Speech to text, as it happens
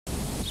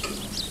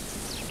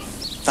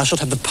Thou shalt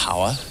have the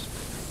power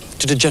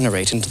to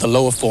degenerate into the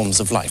lower forms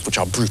of life, which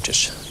are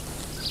brutish.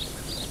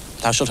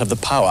 Thou shalt have the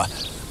power,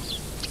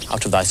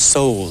 out of thy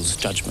soul's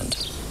judgment,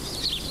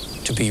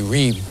 to be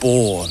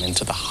reborn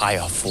into the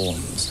higher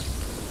forms,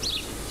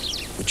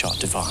 which are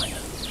divine.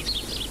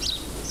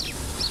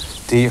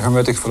 The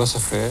Hermetic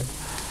philosophy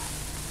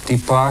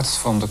departs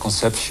from the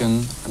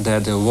conception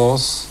that there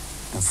was,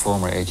 in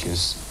former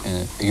ages,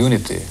 a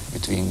unity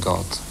between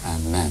God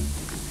and man.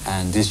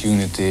 And this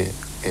unity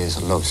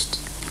is lost.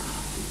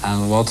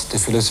 And what the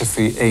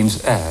philosophy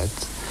aims at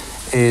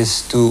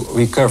is to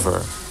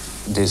recover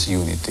this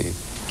unity.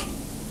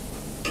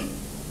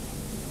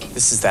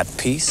 This is that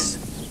peace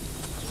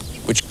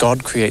which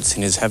God creates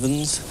in his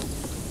heavens,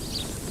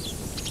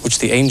 which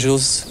the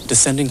angels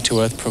descending to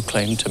earth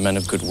proclaim to men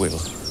of good will,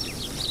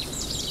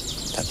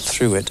 that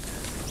through it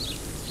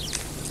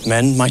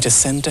men might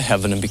ascend to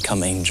heaven and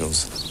become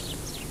angels.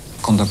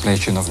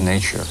 Contemplation of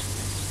nature.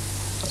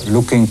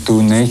 Looking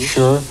to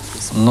nature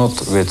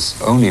not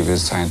only with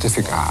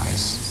scientific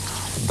eyes,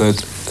 but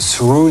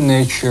through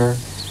nature,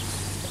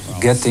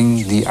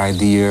 getting the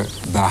idea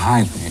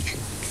behind nature.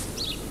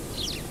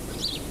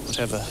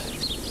 Whatever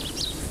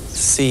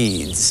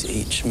seeds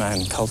each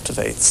man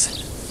cultivates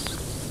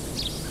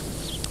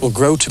will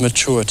grow to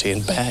maturity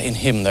and bear in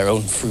him their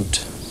own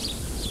fruit.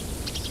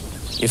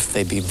 If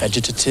they be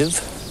vegetative,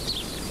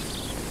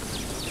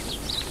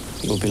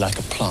 he will be like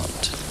a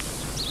plant.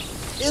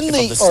 In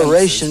the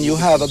oration, you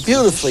have a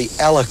beautifully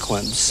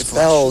eloquent,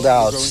 spelled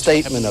out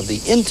statement of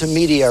the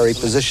intermediary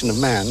position of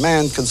man.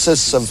 Man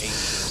consists of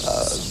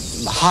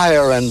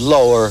higher and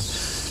lower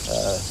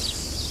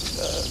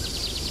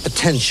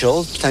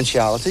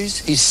potentialities.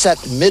 He's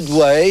set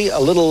midway, a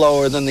little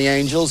lower than the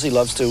angels. He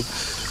loves to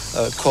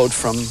quote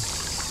from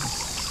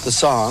the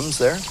Psalms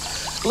there.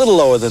 A little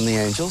lower than the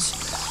angels,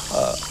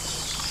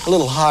 a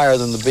little higher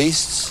than the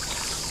beasts.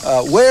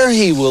 Where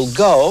he will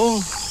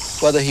go,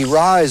 whether he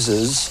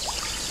rises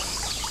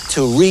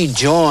to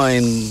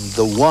rejoin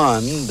the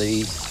one,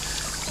 the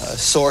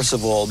source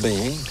of all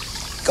being,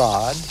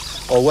 God,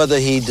 or whether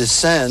he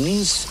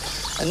descends,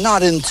 and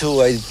not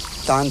into a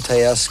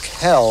Dante-esque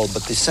hell,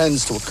 but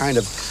descends to a kind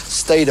of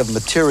state of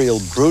material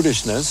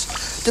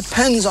brutishness,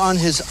 depends on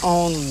his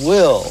own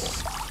will.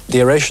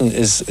 The oration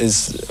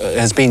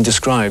has been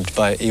described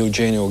by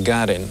Eugenio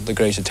Garin, the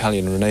great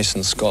Italian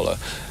Renaissance scholar,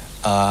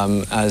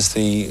 as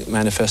the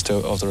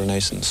manifesto of the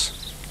Renaissance.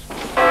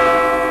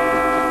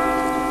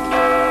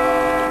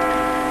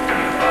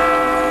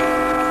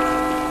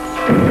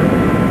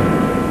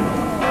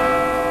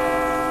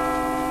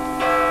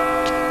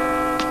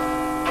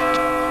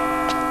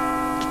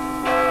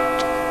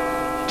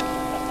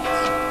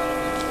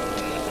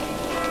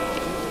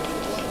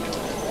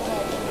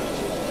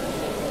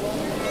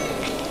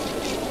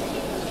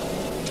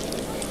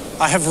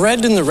 I have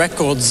read in the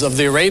records of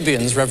the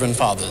Arabians, Reverend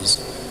Fathers,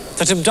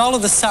 that Abdallah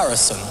the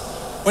Saracen,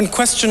 when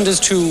questioned as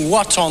to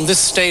what on this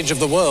stage of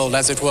the world,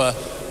 as it were,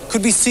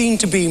 could be seen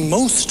to be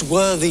most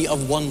worthy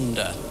of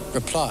wonder,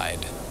 replied,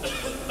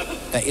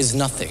 "There is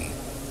nothing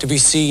to be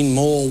seen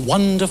more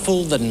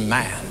wonderful than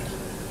man."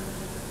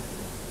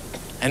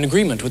 In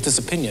agreement with this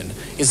opinion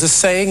is the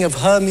saying of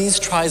Hermes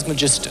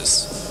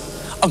Trismegistus,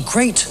 "A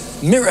great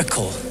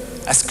miracle,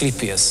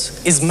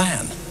 Asclepius, is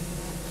man."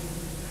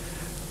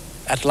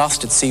 At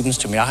last, it seems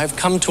to me, I have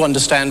come to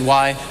understand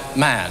why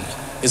man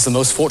is the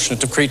most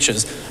fortunate of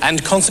creatures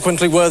and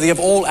consequently worthy of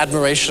all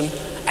admiration,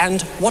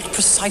 and what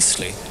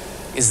precisely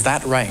is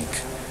that rank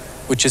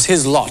which is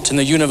his lot in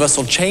the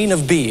universal chain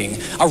of being,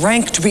 a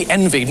rank to be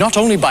envied not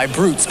only by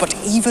brutes but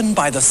even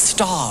by the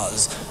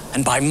stars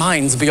and by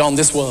minds beyond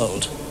this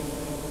world.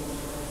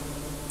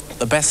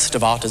 The best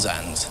of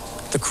artisans,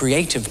 the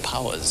creative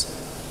powers,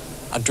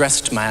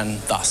 addressed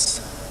man thus: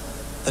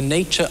 "The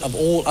nature of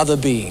all other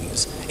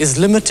beings is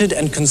limited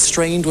and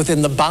constrained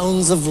within the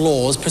bounds of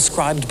laws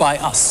prescribed by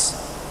us.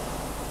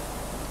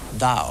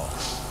 Thou,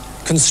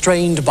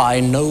 constrained by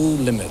no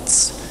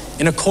limits,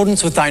 in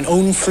accordance with thine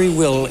own free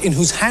will, in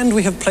whose hand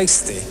we have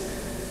placed thee,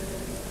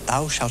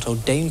 thou shalt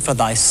ordain for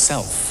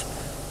thyself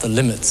the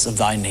limits of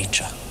thy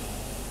nature.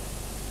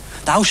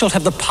 Thou shalt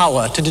have the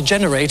power to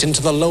degenerate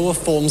into the lower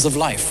forms of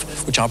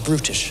life, which are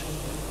brutish.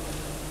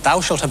 Thou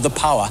shalt have the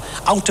power,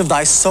 out of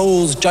thy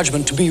soul's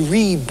judgment, to be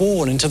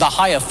reborn into the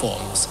higher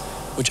forms,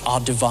 which are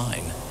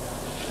divine.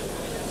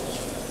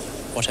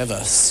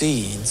 Whatever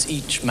seeds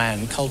each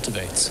man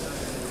cultivates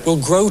will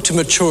grow to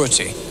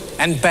maturity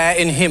and bear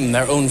in him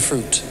their own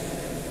fruit.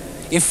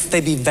 If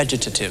they be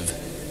vegetative,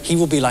 he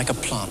will be like a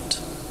plant.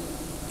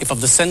 If of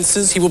the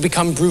senses, he will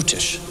become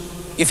brutish.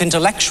 If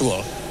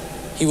intellectual,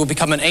 he will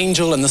become an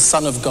angel and the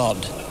Son of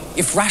God.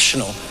 If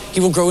rational, he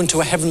will grow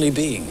into a heavenly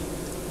being.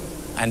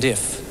 And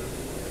if,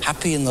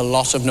 happy in the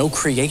lot of no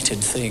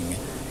created thing,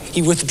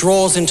 he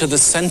withdraws into the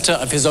center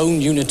of his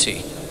own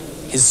unity,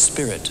 his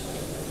spirit,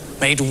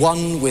 made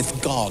one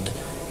with God,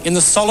 in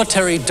the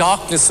solitary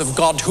darkness of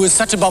God, who is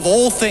set above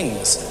all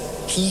things,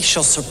 he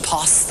shall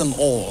surpass them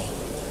all.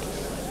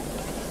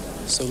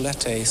 So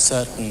let a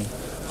certain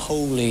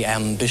holy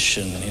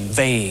ambition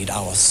invade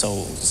our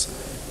souls,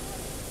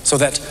 so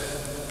that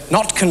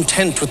Not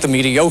content with the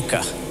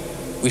mediocre,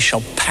 we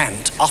shall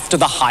pant after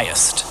the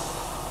highest.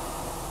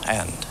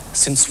 And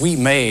since we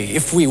may,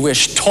 if we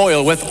wish,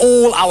 toil with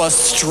all our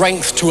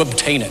strength to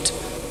obtain it,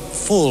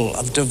 full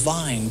of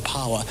divine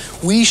power,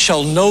 we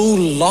shall no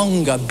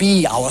longer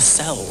be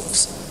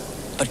ourselves,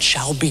 but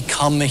shall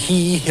become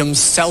He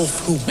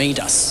Himself who made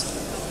us.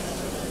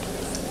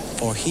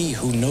 For he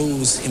who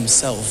knows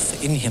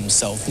himself in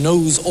himself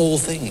knows all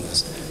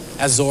things,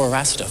 as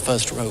Zoroaster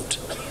first wrote.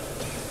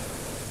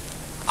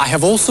 I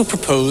have also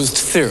proposed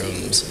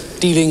theorems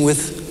dealing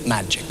with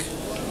magic,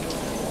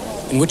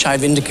 in which I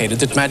have indicated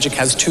that magic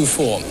has two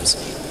forms,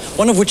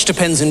 one of which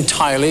depends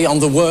entirely on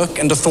the work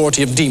and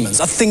authority of demons,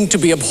 a thing to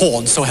be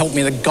abhorred, so help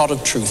me the God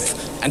of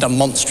truth, and a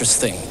monstrous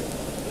thing.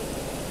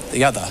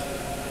 The other,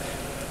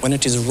 when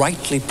it is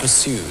rightly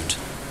pursued,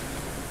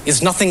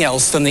 is nothing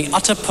else than the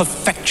utter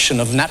perfection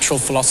of natural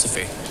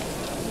philosophy.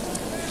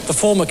 The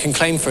former can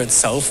claim for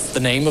itself the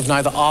name of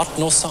neither art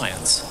nor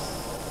science,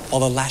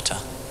 while the latter,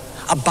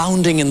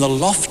 abounding in the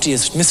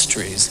loftiest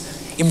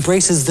mysteries,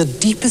 embraces the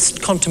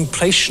deepest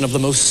contemplation of the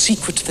most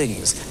secret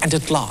things, and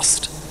at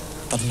last,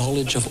 the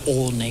knowledge of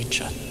all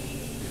nature.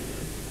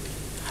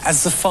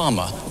 As the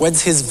farmer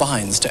weds his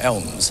vines to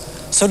elms,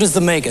 so does the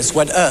magus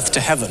wed earth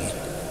to heaven.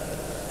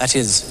 That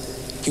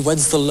is, he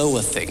weds the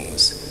lower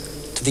things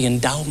to the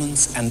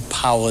endowments and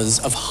powers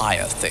of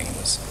higher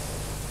things.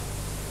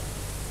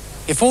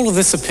 If all of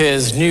this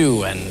appears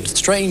new and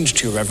strange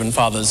to you, Reverend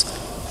Fathers,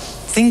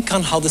 think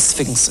on how the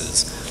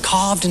sphinxes,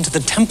 carved into the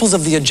temples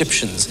of the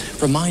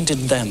Egyptians, reminded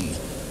them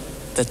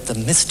that the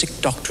mystic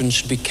doctrine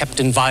should be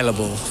kept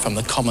inviolable from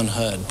the common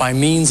herd by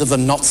means of the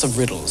knots of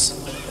riddles.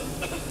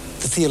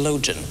 The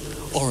theologian,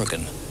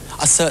 Origen,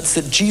 asserts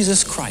that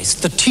Jesus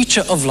Christ, the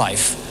teacher of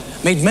life,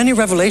 made many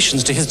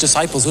revelations to his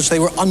disciples which they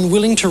were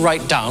unwilling to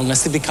write down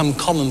lest they become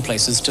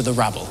commonplaces to the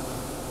rabble.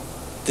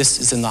 This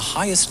is in the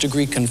highest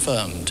degree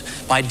confirmed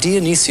by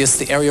Dionysius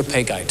the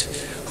Areopagite,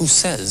 who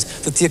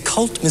says that the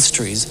occult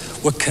mysteries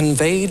were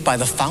conveyed by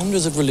the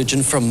founders of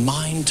religion from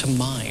mind to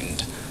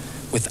mind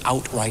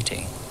without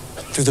writing,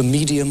 through the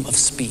medium of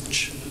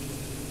speech.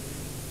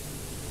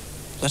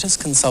 Let us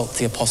consult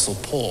the Apostle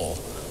Paul,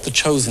 the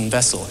chosen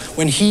vessel,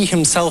 when he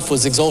himself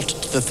was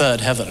exalted to the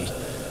third heaven.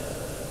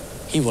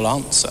 He will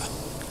answer,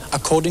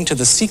 according to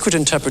the secret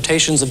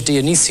interpretations of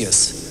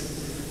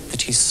Dionysius,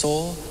 that he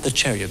saw the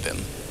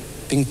cherubim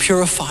being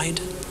purified,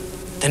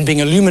 then being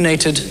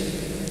illuminated,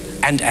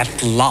 and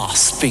at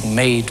last being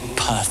made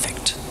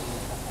perfect.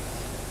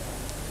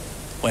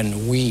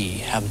 When we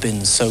have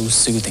been so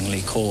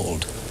soothingly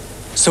called,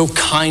 so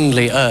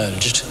kindly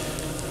urged,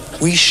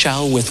 we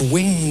shall with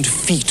winged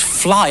feet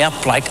fly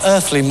up like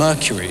earthly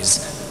Mercuries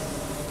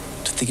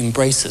to the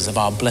embraces of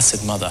our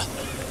Blessed Mother,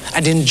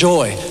 and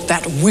enjoy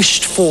that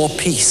wished-for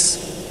peace,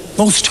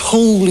 most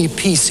holy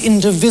peace,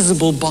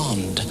 indivisible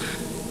bond,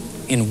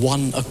 in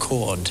one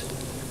accord,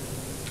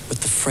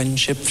 with the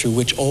friendship through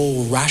which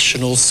all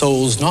rational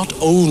souls not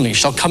only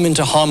shall come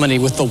into harmony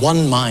with the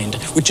one mind,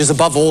 which is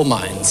above all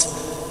minds,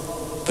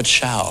 but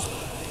shall,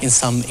 in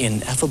some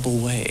ineffable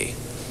way,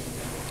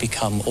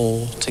 become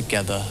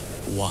altogether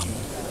one.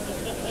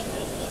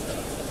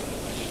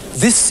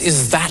 This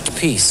is that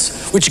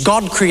peace which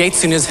God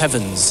creates in his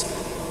heavens,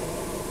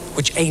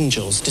 which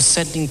angels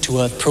descending to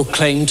earth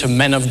proclaim to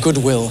men of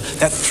goodwill,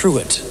 that through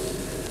it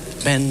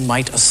men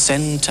might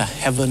ascend to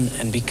heaven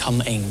and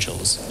become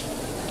angels.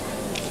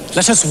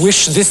 Let us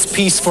wish this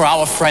peace for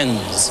our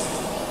friends,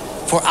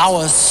 for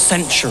our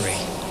century.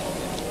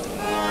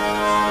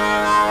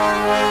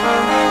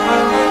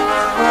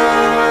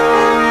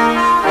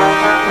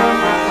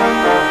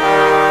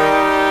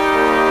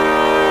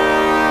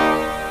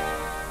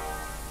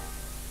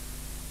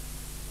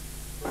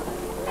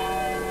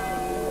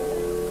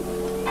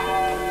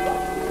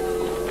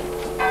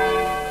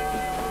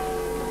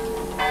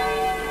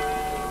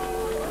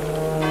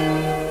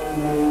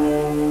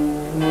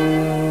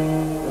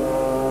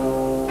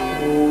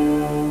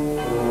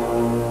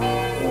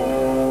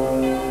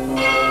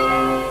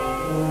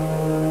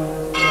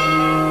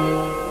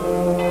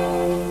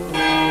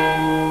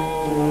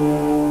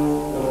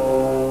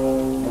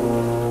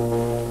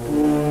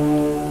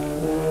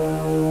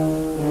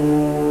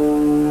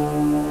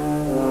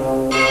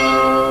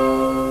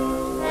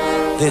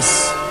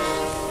 This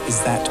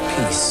is that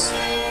peace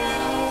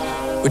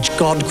which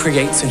God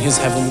creates in his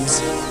heavens,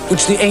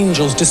 which the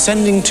angels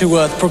descending to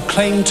earth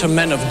proclaim to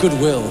men of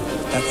goodwill,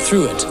 that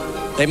through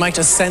it they might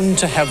ascend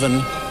to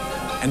heaven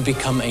and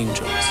become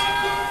angels.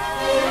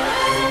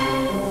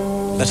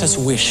 Let us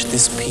wish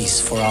this peace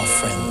for our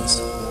friends,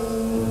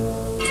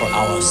 for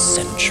our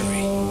century.